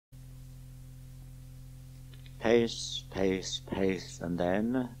Pace, pace, pace, and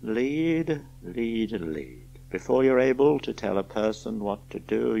then lead, lead, lead. Before you're able to tell a person what to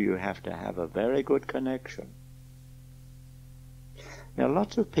do, you have to have a very good connection. Now,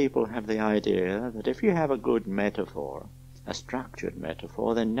 lots of people have the idea that if you have a good metaphor, a structured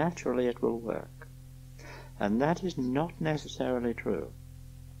metaphor, then naturally it will work. And that is not necessarily true.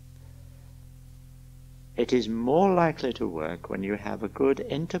 It is more likely to work when you have a good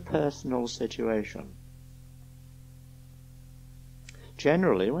interpersonal situation.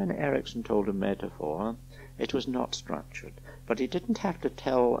 Generally, when Erickson told a metaphor, it was not structured, but he didn't have to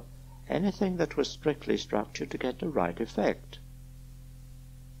tell anything that was strictly structured to get the right effect.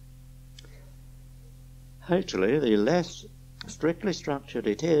 Actually, the less strictly structured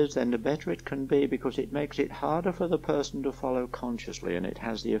it is, then the better it can be, because it makes it harder for the person to follow consciously, and it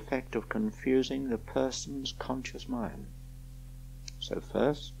has the effect of confusing the person's conscious mind. So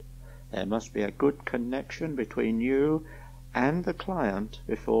first, there must be a good connection between you and the client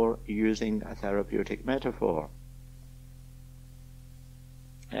before using a therapeutic metaphor.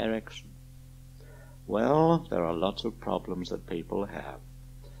 Erickson. Well, there are lots of problems that people have.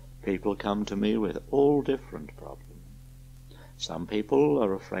 People come to me with all different problems. Some people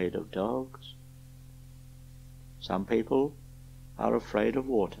are afraid of dogs. Some people are afraid of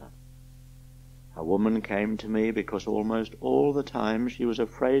water. A woman came to me because almost all the time she was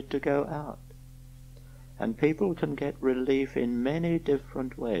afraid to go out. And people can get relief in many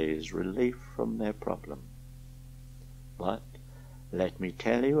different ways, relief from their problem. But let me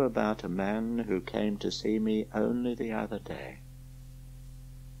tell you about a man who came to see me only the other day.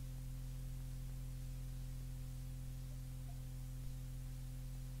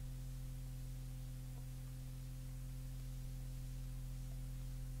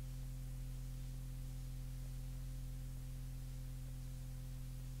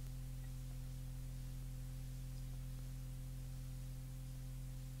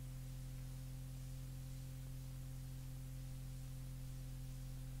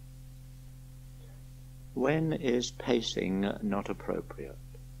 When is pacing not appropriate?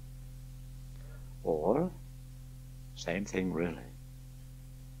 Or, same thing really,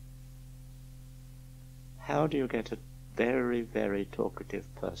 how do you get a very, very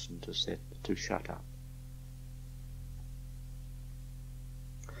talkative person to shut up?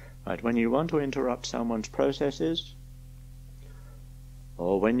 Right, when you want to interrupt someone's processes,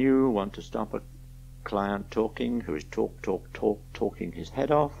 or when you want to stop a client talking who is talking his head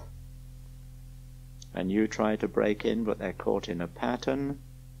off, and you try to break in, but they're caught in a pattern,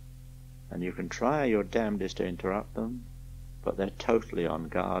 and you can try your damnedest to interrupt them, but they're totally on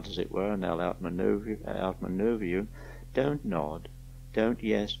guard, as it were, and they'll outmaneuver you. Don't nod, don't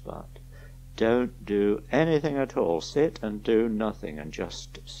yes but, don't do anything at all. Sit and do nothing and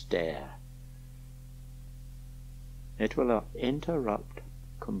just stare. It will interrupt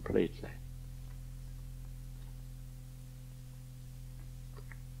completely.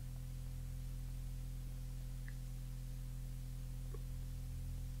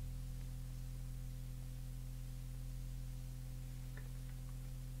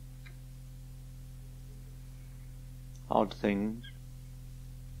 Odd things.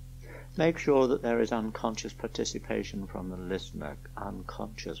 Make sure that there is unconscious participation from the listener,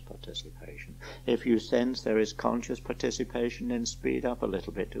 unconscious participation. If you sense there is conscious participation, then speed up a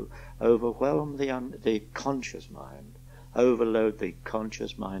little bit to overwhelm the conscious mind, overload the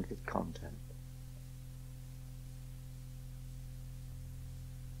conscious mind with content.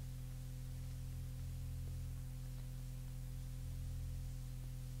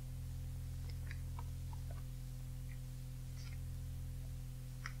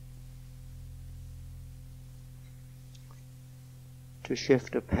 To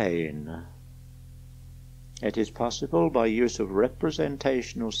shift a pain. It is possible by use of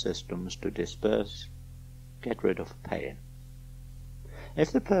representational systems to disperse, get rid of pain.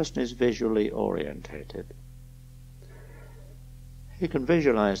 If the person is visually orientated, he can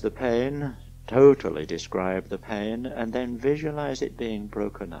visualize the pain, totally describe the pain, and then visualize it being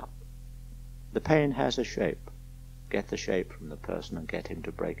broken up. The pain has a shape. Get the shape from the person and get him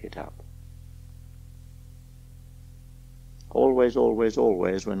to break it up. Always, always,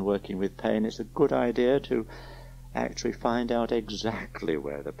 always, when working with pain, it's a good idea to actually find out exactly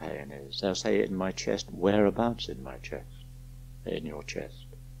where the pain is. They'll say, in my chest. Whereabouts in my chest? In your chest.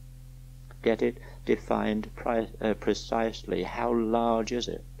 Get it defined precisely. How large is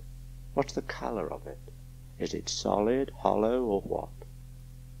it? What's the color of it? Is it solid, hollow, or what?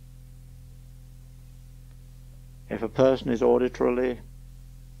 If a person is auditorily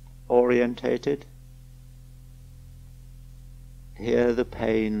orientated, hear the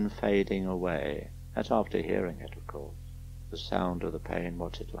pain fading away. That's after hearing it, of course. The sound of the pain,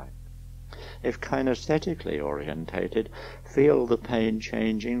 what's it like? If kinesthetically orientated, feel the pain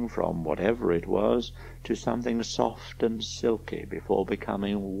changing from whatever it was to something soft and silky before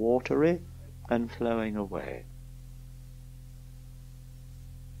becoming watery and flowing away.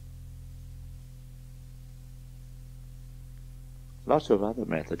 Lots of other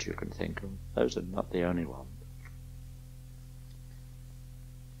methods you can think of. Those are not the only ones.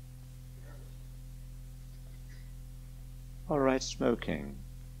 All right, smoking.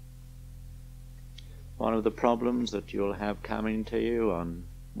 One of the problems that you'll have coming to you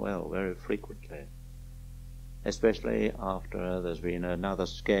very frequently, especially after there's been another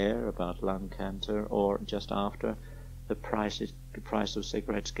scare about lung cancer, or just after the price of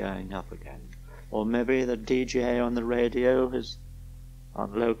cigarettes going up again. Or maybe the DJ on the radio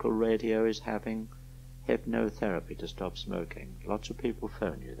on local radio is having hypnotherapy to stop smoking. Lots of people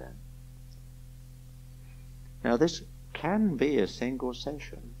phone you then. Now this can be a single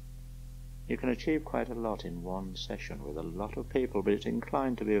session. You can achieve quite a lot in one session with a lot of people, but it's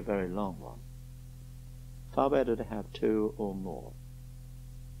inclined to be a very long one. Far better to have 2 or more.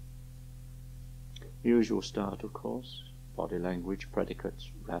 Usual start, of course, body language, predicates,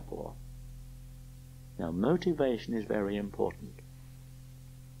 rapport. Now, motivation is very important.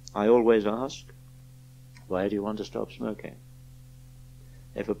 I always ask, why do you want to stop smoking?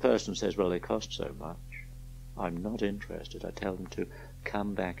 If a person says, well, they cost so much, I'm not interested. I tell them to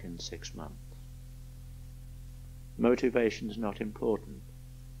come back in 6 months. Motivation is not important.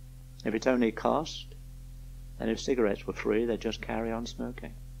 If it's only cost, and if cigarettes were free, they'd just carry on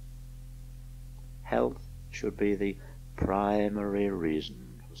smoking. Health should be the primary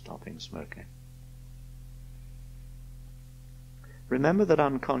reason for stopping smoking. Remember that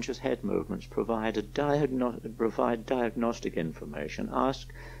unconscious head movements provide diagnostic information.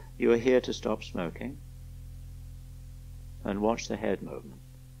 Ask, you are here to stop smoking? And watch the head movement.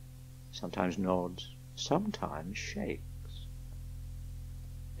 Sometimes nods, sometimes shakes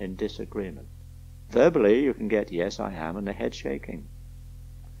in disagreement. Verbally you can get yes I am and the head shaking.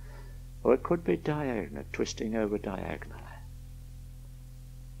 Or it could be diagonal, twisting over diagonally.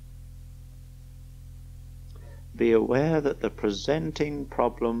 Be aware that the presenting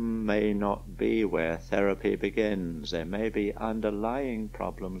problem may not be where therapy begins. There may be underlying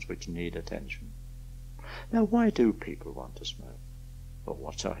problems which need attention. Now, why do people want to smoke? Or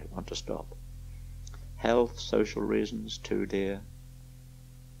want to stop? Health, social reasons, too dear.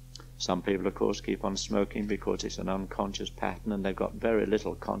 Some people, of course, keep on smoking because it's an unconscious pattern and they've got very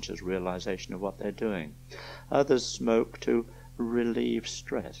little conscious realization of what they're doing. Others smoke to relieve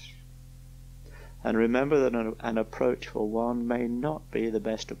stress. And remember that an approach for one may not be the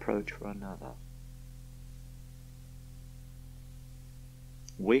best approach for another.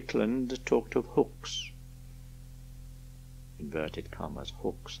 Weakland talked of hooks, inverted commas,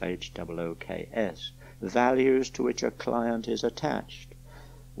 hooks, H-O-O-K-S, values to which a client is attached.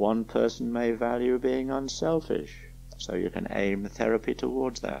 One person may value being unselfish, so you can aim therapy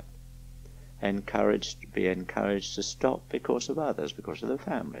towards that. Be encouraged to stop because of others, because of the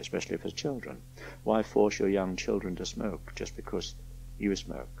family, especially for children. Why force your young children to smoke just because you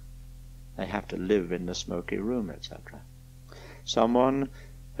smoke? They have to live in the smoky room, etc. Someone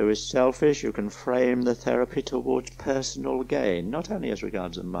who is selfish, you can frame the therapy towards personal gain, not only as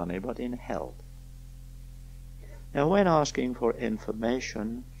regards the money, but in health. Now, when asking for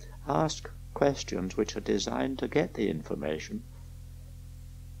information, ask questions which are designed to get the information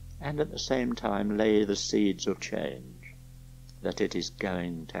and at the same time lay the seeds of change, that it is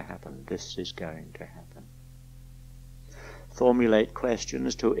going to happen, this is going to happen. Formulate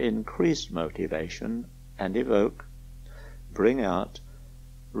questions to increase motivation and bring out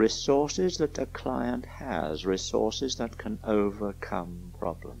resources that the client has, resources that can overcome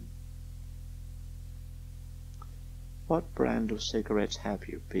problems. What brand of cigarettes have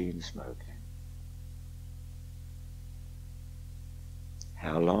you been smoking?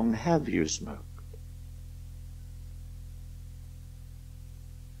 How long have you smoked?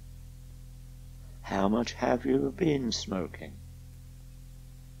 How much have you been smoking?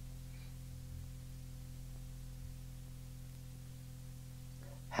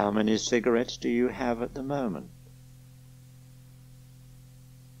 How many cigarettes do you have at the moment?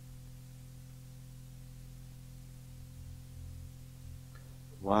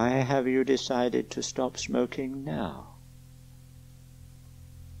 Why have you decided to stop smoking now?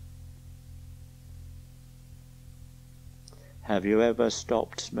 Have you ever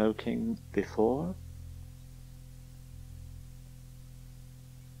stopped smoking before?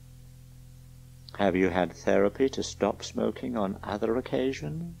 Have you had therapy to stop smoking on other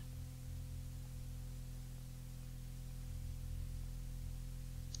occasions?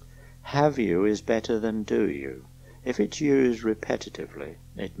 Have you is better than do you. If it's used repetitively,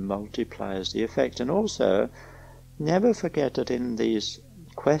 it multiplies the effect. And also, never forget that in these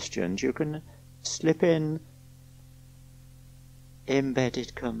questions you can slip in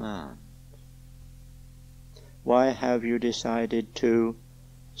embedded command. Why have you decided to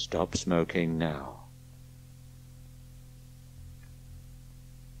stop smoking now?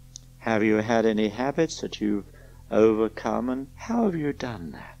 Have you had any habits that you've overcome, and how have you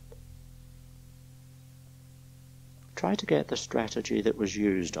done that? Try to get the strategy that was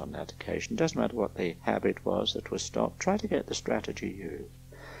used on that occasion. Doesn't matter what the habit was that was stopped. Try to get the strategy used.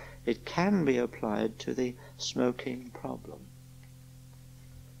 It can be applied to the smoking problem.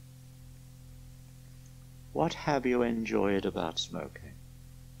 What have you enjoyed about smoking?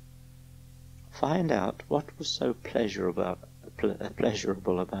 Find out what was so pleasurable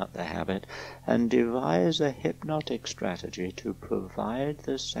about the habit, and devise a hypnotic strategy to provide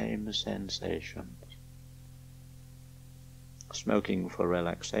the same sensations. Smoking for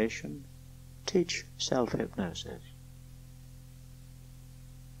relaxation. Teach self-hypnosis.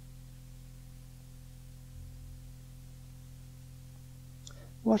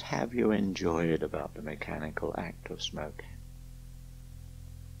 What have you enjoyed about the mechanical act of smoking?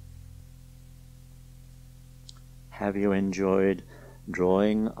 Have you enjoyed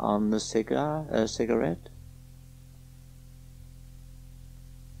drawing on the cigarette?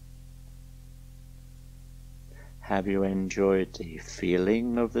 Have you enjoyed the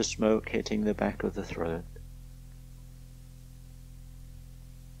feeling of the smoke hitting the back of the throat?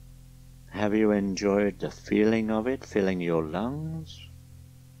 Have you enjoyed the feeling of it filling your lungs?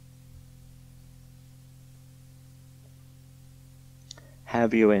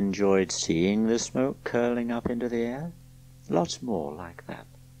 Have you enjoyed seeing the smoke curling up into the air? Lots more like that.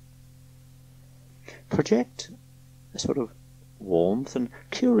 Project a sort of warmth and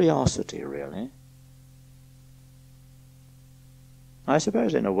curiosity, really. I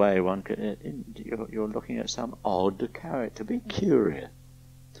suppose in a way you're looking at some odd character. Be curious.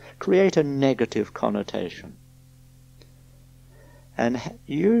 Create a negative connotation. And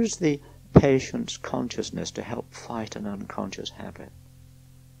use the patient's consciousness to help fight an unconscious habit.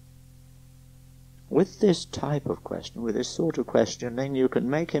 With this type of question, with this sort of questioning, you can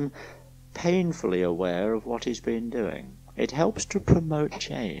make him painfully aware of what he's been doing. It helps to promote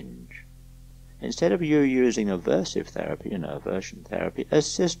change. Instead of you using aversive therapy, aversion therapy,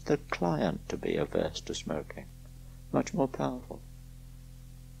 assist the client to be averse to smoking. Much more powerful.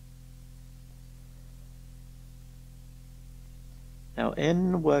 Now,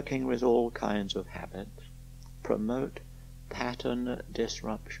 in working with all kinds of habits, promote pattern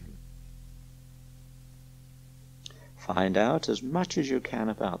disruption. Find out as much as you can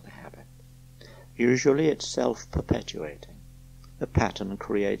about the habit. Usually it's self-perpetuating. The pattern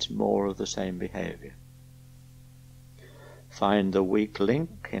creates more of the same behavior. Find the weak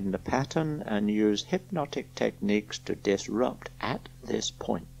link in the pattern and use hypnotic techniques to disrupt at this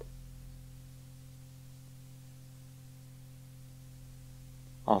point.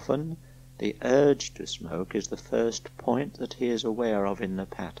 Often, the urge to smoke is the first point that he is aware of in the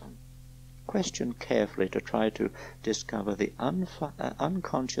pattern. Question carefully to try to discover the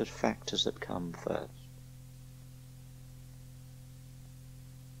unconscious factors that come first.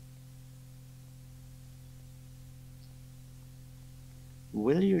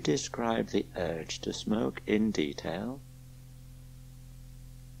 Will you describe the urge to smoke in detail?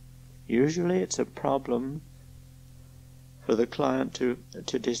 Usually it's a problem for the client to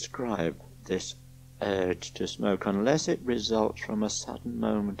describe this urge to smoke unless it results from a sudden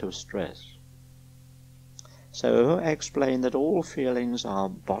moment of stress. So explain that all feelings are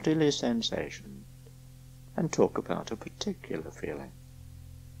bodily sensations and talk about a particular feeling.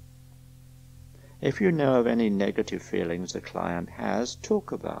 If you know of any negative feelings the client has,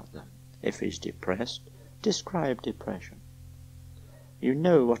 talk about them. If he's depressed, describe depression. You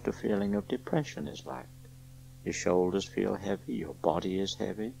know what the feeling of depression is like. Your shoulders feel heavy, your body is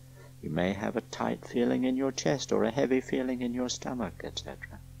heavy. You may have a tight feeling in your chest or a heavy feeling in your stomach,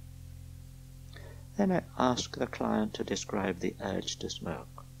 etc. Then I ask the client to describe the urge to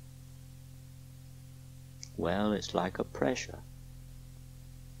smoke. Well, it's like a pressure.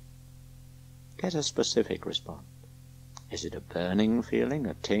 Get a specific response. Is it a burning feeling,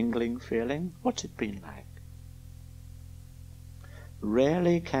 a tingling feeling? What's it been like?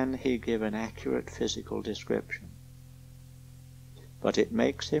 Rarely can he give an accurate physical description, but it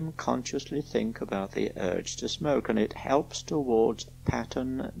makes him consciously think about the urge to smoke, and it helps towards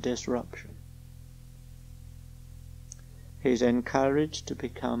pattern disruption. He's encouraged to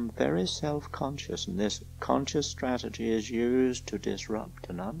become very self-conscious, and this conscious strategy is used to disrupt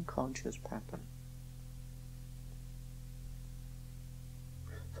an unconscious pattern.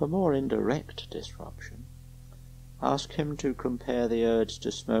 For more indirect disruption, ask him to compare the urge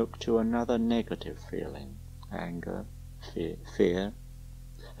to smoke to another negative feeling, anger, fear.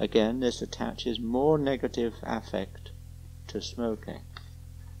 Again, this attaches more negative affect to smoking.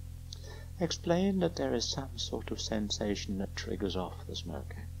 Explain that there is some sort of sensation that triggers off the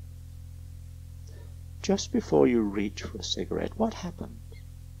smoking. Just before you reach for a cigarette, what happens?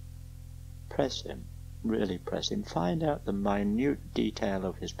 Press him. Really press him. Find out the minute detail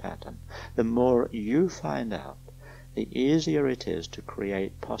of his pattern. The more you find out, the easier it is to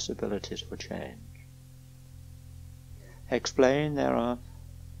create possibilities for change. Explain there are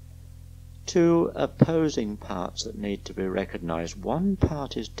two opposing parts that need to be recognized. One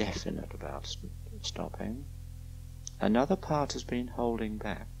part is definite about stopping. Another part has been holding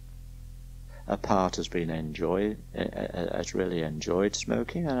back. A part has really enjoyed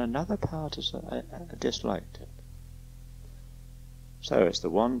smoking, and another part has disliked it. So it's the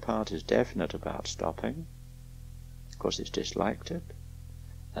one part is definite about stopping, because it's disliked it,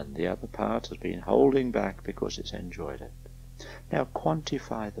 and the other part has been holding back because it's enjoyed it. Now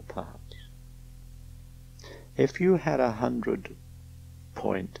quantify the parts. If you had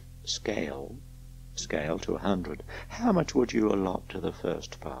 100-point scale to 100, how much would you allot to the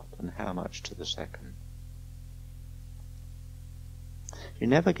first part and how much to the second? You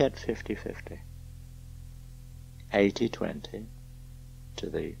never get 50-50. 80-20 to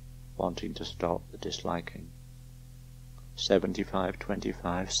the wanting to stop, the disliking. 75-25,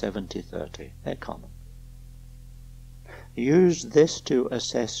 70-30. They're common. Use this to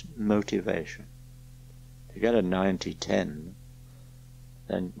assess motivation. If you get a 90-10,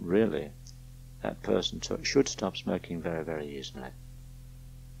 then really that person should stop smoking very, very easily.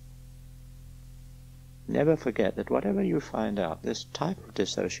 Never forget that whatever you find out, this type of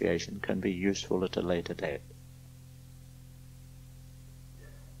dissociation can be useful at a later date.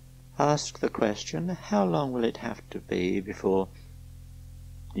 Ask the question, how long will it have to be before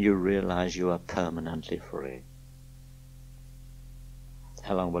you realize you are permanently free?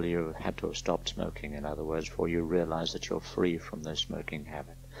 How long will you have to have stopped smoking, in other words, before you realize that you're free from the smoking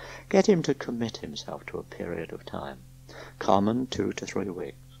habit? Get him to commit himself to a period of time, common 2 to 3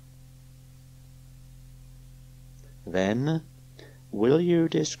 weeks. Then, will you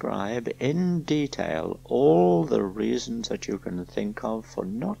describe in detail all the reasons that you can think of for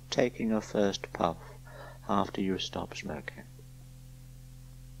not taking a first puff after you stop smoking?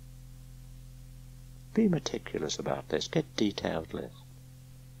 Be meticulous about this. Get detailed lists.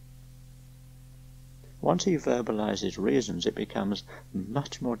 Once he verbalizes reasons, it becomes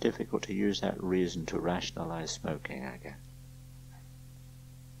much more difficult to use that reason to rationalize smoking again.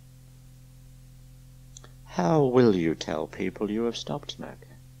 How will you tell people you have stopped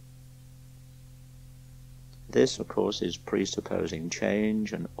smoking? This, of course, is presupposing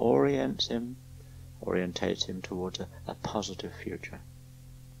change and orientates him towards a positive future.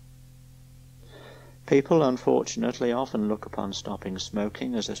 People, unfortunately, often look upon stopping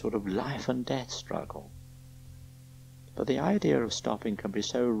smoking as a sort of life and death struggle. But the idea of stopping can be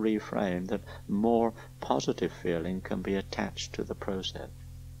so reframed that more positive feeling can be attached to the process.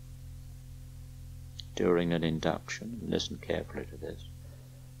 During an induction, listen carefully to this,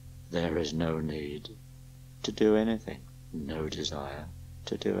 there is no need to do anything, no desire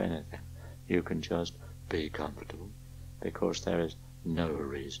to do anything. You can just be comfortable, because there is no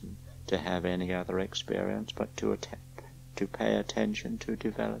reason to have any other experience but to pay attention to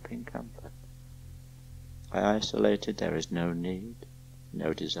developing comfort. Isolated, there is no need,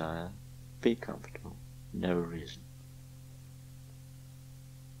 no desire, be comfortable, no reason.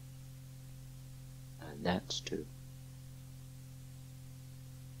 And that's to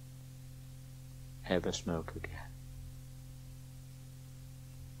ever smoke again.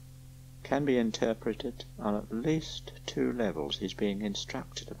 Can be interpreted on at least 2 levels. He's being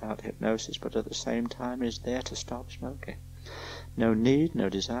instructed about hypnosis, but at the same time is there to stop smoking. No need, no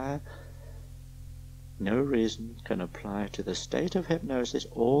desire, no reason can apply to the state of hypnosis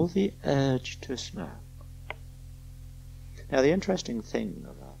or the urge to smoke. Now, the interesting thing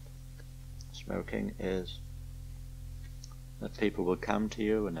about smoking is that people will come to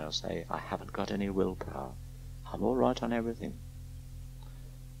you and they'll say, I haven't got any willpower. I'm all right on everything.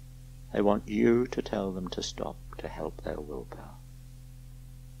 They want you to tell them to stop to help their willpower.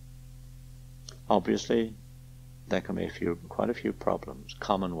 Obviously, there can be quite a few problems,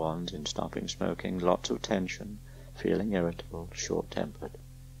 common ones in stopping smoking, lots of tension, feeling irritable, short-tempered.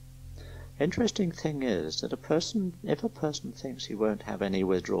 Interesting thing is that if a person thinks he won't have any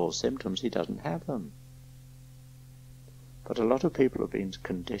withdrawal symptoms, he doesn't have them. But a lot of people have been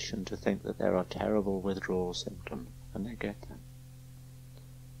conditioned to think that there are terrible withdrawal symptoms, and they get them.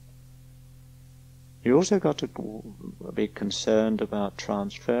 You also got to be concerned about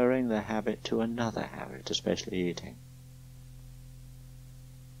transferring the habit to another habit, especially eating.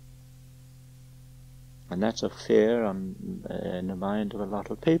 And that's a fear in the mind of a lot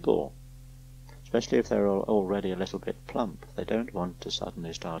of people, especially if they're already a little bit plump. They don't want to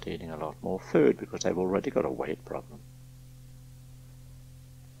suddenly start eating a lot more food because they've already got a weight problem.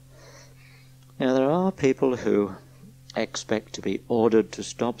 Now, there are people who expect to be ordered to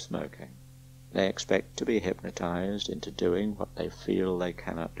stop smoking. They expect to be hypnotized into doing what they feel they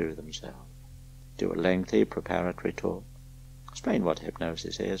cannot do themselves. Do a lengthy preparatory talk. Explain what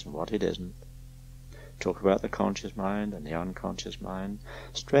hypnosis is and what it isn't. Talk about the conscious mind and the unconscious mind.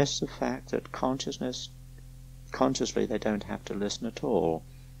 Stress the fact that consciously they don't have to listen at all.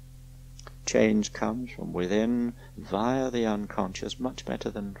 Change comes from within via the unconscious much better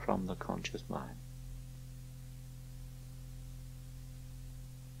than from the conscious mind.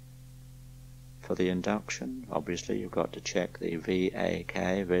 For the induction, obviously you've got to check the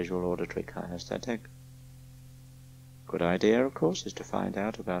VAK, visual auditory kinesthetic. Good idea, of course, is to find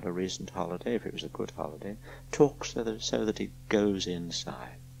out about a recent holiday, if it was a good holiday. Talk so that it goes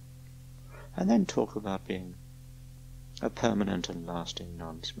inside. And then talk about being a permanent and lasting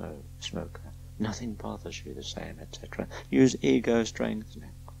non-smoker. Nothing bothers you the same, etc. Use ego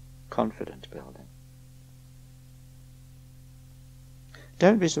strengthening, confidence building.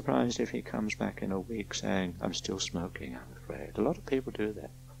 Don't be surprised if he comes back in a week saying, I'm still smoking, I'm afraid. A lot of people do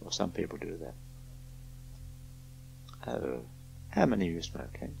that, or some people do that. Oh, how many are you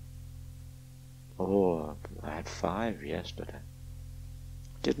smoking? Oh, I had 5 yesterday.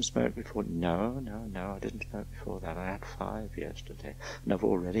 Didn't smoke before? No, I didn't smoke before that. I had 5 yesterday, and I've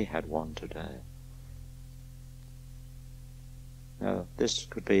already had 1 today. Now, this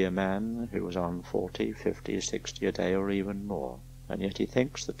could be a man who was on 40, 50, 60 a day or even more, and yet he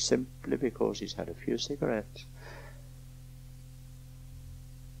thinks that simply because he's had a few cigarettes,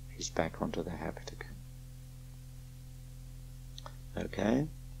 he's back onto the habit again. Okay?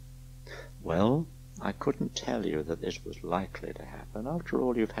 Well, I couldn't tell you that this was likely to happen. After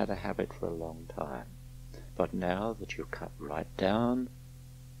all, you've had a habit for a long time. But now that you've cut right down,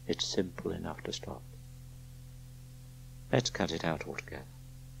 it's simple enough to stop. Let's cut it out altogether.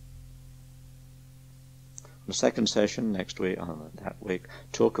 The second session next week, that week,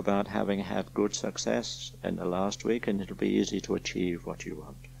 talk about having had good success in the last week, and it'll be easy to achieve what you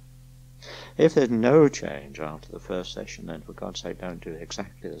want. If there's no change after the first session, then for God's sake don't do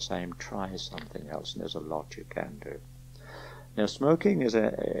exactly the same. Try something else, and there's a lot you can do. Now, smoking is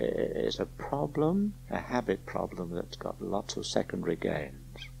a problem, a habit problem that's got lots of secondary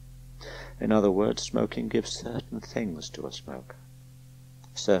gains. In other words, smoking gives certain things to a smoker,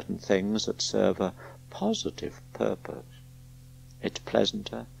 certain things that serve a positive purpose. It's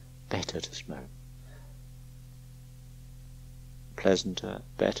pleasanter, better to smoke. Pleasanter,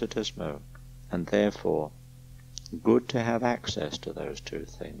 better to smoke, and therefore good to have access to those 2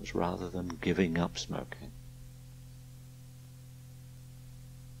 things rather than giving up smoking.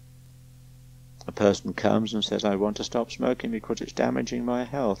 A person comes and says, I want to stop smoking because it's damaging my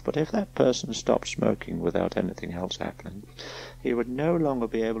health. But if that person stopped smoking without anything else happening, he would no longer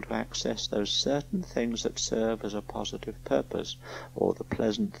be able to access those certain things that serve as a positive purpose, or the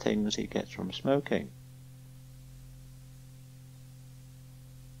pleasant things he gets from smoking.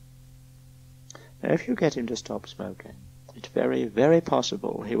 Now, if you get him to stop smoking, it's very, very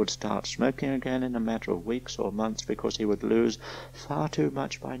possible he would start smoking again in a matter of weeks or months because he would lose far too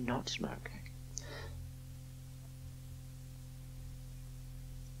much by not smoking.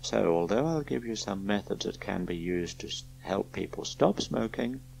 So, although I'll give you some methods that can be used to help people stop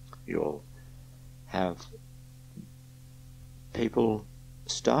smoking, you'll have people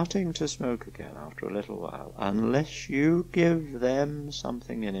starting to smoke again after a little while, unless you give them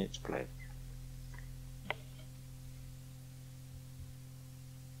something in its place.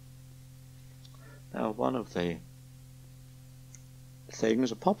 Now, one of the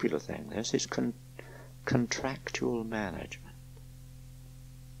things, a popular thing, this is contractual management.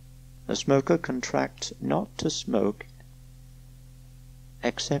 A smoker contracts not to smoke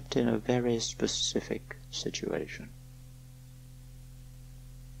except in a very specific situation.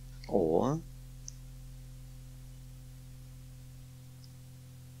 Or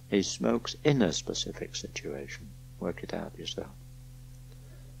he smokes in a specific situation. Work it out yourself.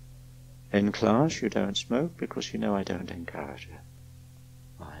 In class, you don't smoke because you know I don't encourage it.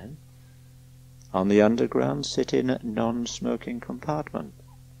 Fine. On the underground, sit in non-smoking compartment.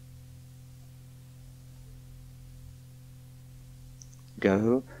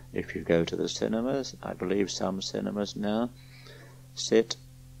 Go, if you go to the cinemas, I believe some cinemas now sit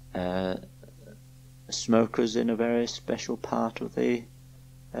smokers in a very special part of the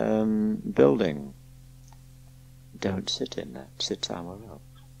building. Don't sit in that, sit somewhere else.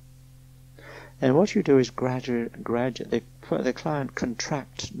 And what you do is gradually the client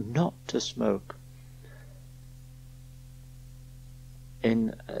contracts not to smoke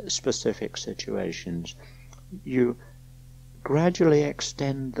in specific situations. You gradually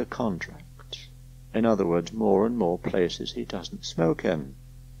extend the contract. In other words, more and more places he doesn't smoke in.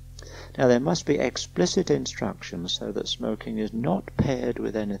 Now there must be explicit instructions so that smoking is not paired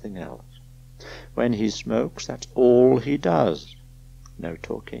with anything else. When he smokes, that's all he does. No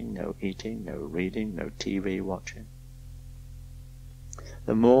talking, no eating, no reading, no TV watching.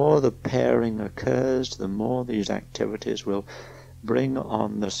 The more the pairing occurs, the more these activities will bring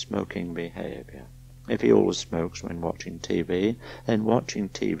on the smoking behavior. If he always smokes when watching TV, then watching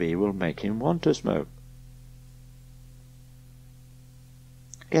TV will make him want to smoke.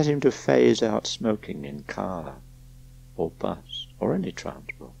 Get him to phase out smoking in car or bus or any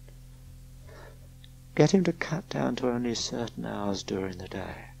transport. Get him to cut down to only certain hours during the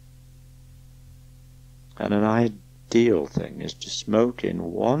day. And an ideal thing is to smoke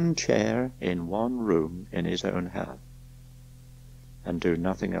in one chair, in one room, in his own house, and do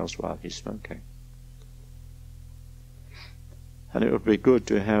nothing else while he's smoking. And it would be good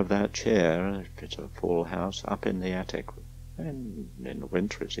to have that chair, if it's a full house, up in the attic. And in the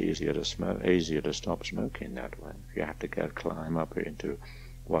winter it's easier to stop smoking that way. If you have to climb up into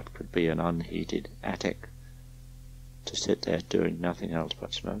what could be an unheated attic to sit there doing nothing else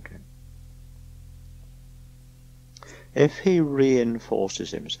but smoking. If he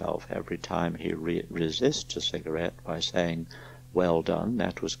reinforces himself every time he resists a cigarette by saying, "Well done,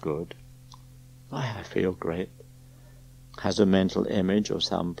 that was good," "I feel great," has a mental image of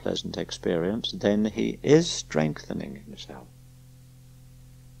some pleasant experience, then he is strengthening himself.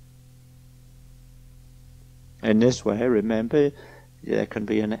 In this way, remember, there can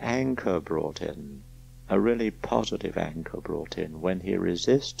be an anchor brought in, a really positive anchor brought in. When he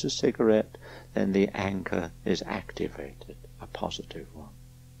resists a cigarette, then the anchor is activated, a positive one.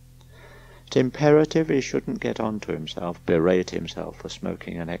 It's imperative he shouldn't get onto himself, berate himself for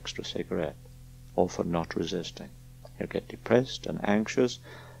smoking an extra cigarette, or for not resisting. He'll get depressed and anxious,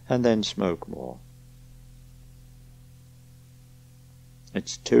 and then smoke more.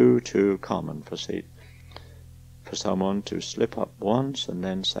 It's too common for someone to slip up once and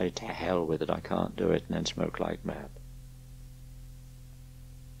then say, "To hell with it, I can't do it," and then smoke like mad.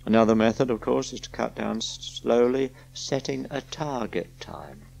 Another method, of course, is to cut down slowly, setting a target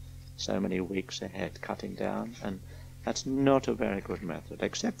time. So many weeks ahead, cutting down, and that's not a very good method,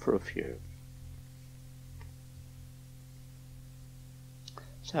 except for a few.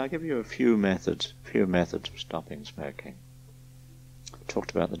 So I'll give you a few methods of stopping smoking. I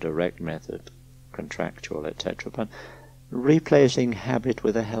talked about the direct method, contractual, etc., but replacing habit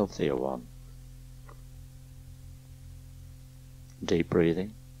with a healthier one. Deep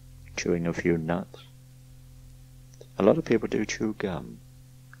breathing, chewing a few nuts. A lot of people do chew gum,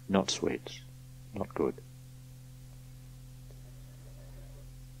 not sweets, not good.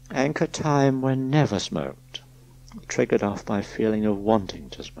 Anchor time when never smoked, triggered off by feeling of wanting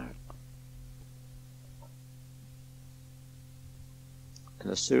to smoke. And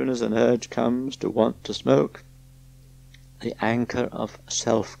as soon as an urge comes to want to smoke, the anchor of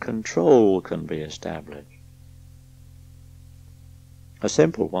self-control can be established. A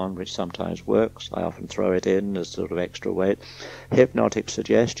simple one, which sometimes works, I often throw it in as sort of extra weight, hypnotic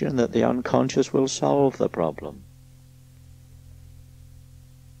suggestion that the unconscious will solve the problem.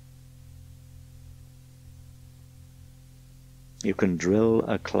 You can drill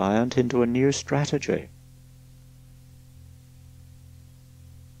a client into a new strategy.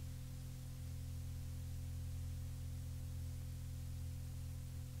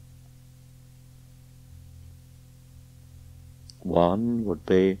 One would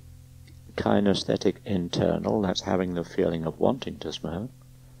be kinesthetic internal, that's having the feeling of wanting to smoke.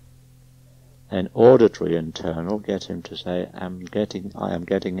 And auditory internal, get him to say, I am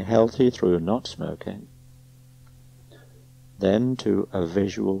getting healthy through not smoking. Then to a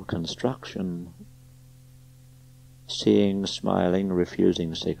visual construction, seeing, smiling,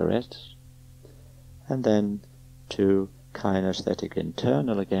 refusing cigarettes. And then to kinesthetic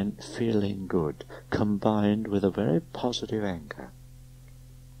internal again, feeling good, combined with a very positive anchor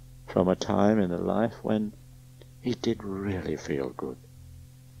from a time in the life when he did really feel good.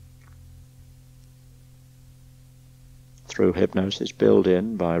 through hypnosis, build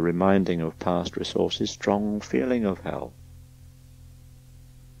in, by reminding of past resources, strong feeling of health.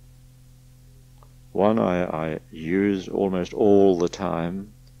 One I use almost all the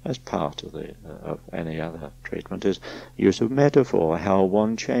time as part of any other treatment is use of metaphor, how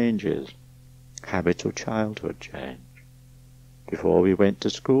one changes. Habits of childhood change. Before we went to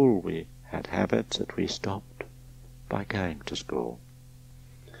school, we had habits that we stopped by going to school.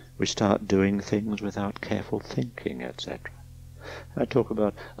 We start doing things without careful thinking, etc. I talk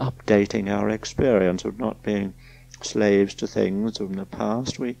about updating our experience of not being slaves to things from the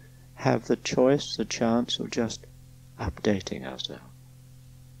past. We have the choice, the chance of just updating ourselves.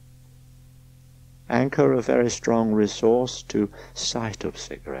 Anchor a very strong resource to sight of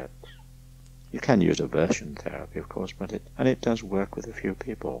cigarettes. You can use aversion therapy, of course, but it does work with a few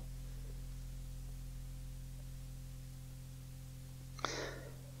people.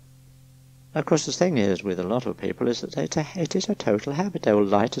 Of course, the thing is with a lot of people is that it is a total habit. They will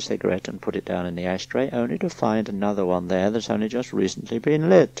light a cigarette and put it down in the ashtray only to find another one there that's only just recently been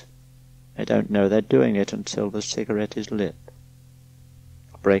lit. They don't know they're doing it until the cigarette is lit.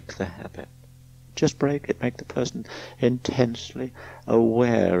 Break the habit. Just break it. Make the person intensely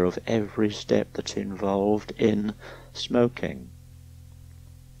aware of every step that's involved in smoking.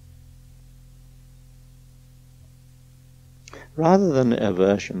 Rather than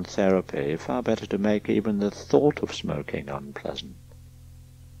aversion therapy, far better to make even the thought of smoking unpleasant.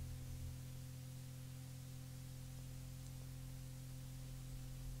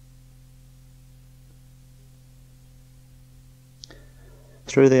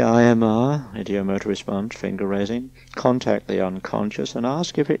 Through the IMR, idiomotor response, finger raising, contact the unconscious and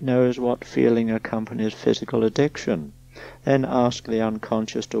ask if it knows what feeling accompanies physical addiction. Then ask the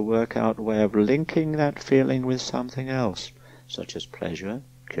unconscious to work out a way of linking that feeling with something else, such as pleasure,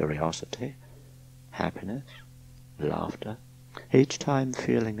 curiosity, happiness, laughter, each time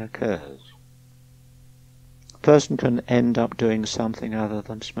feeling occurs. A person can end up doing something other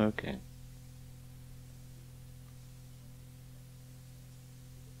than smoking.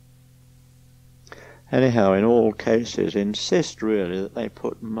 Anyhow, in all cases, insist really that they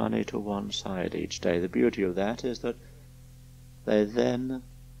put money to one side each day. The beauty of that is that they then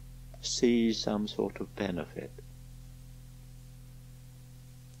see some sort of benefit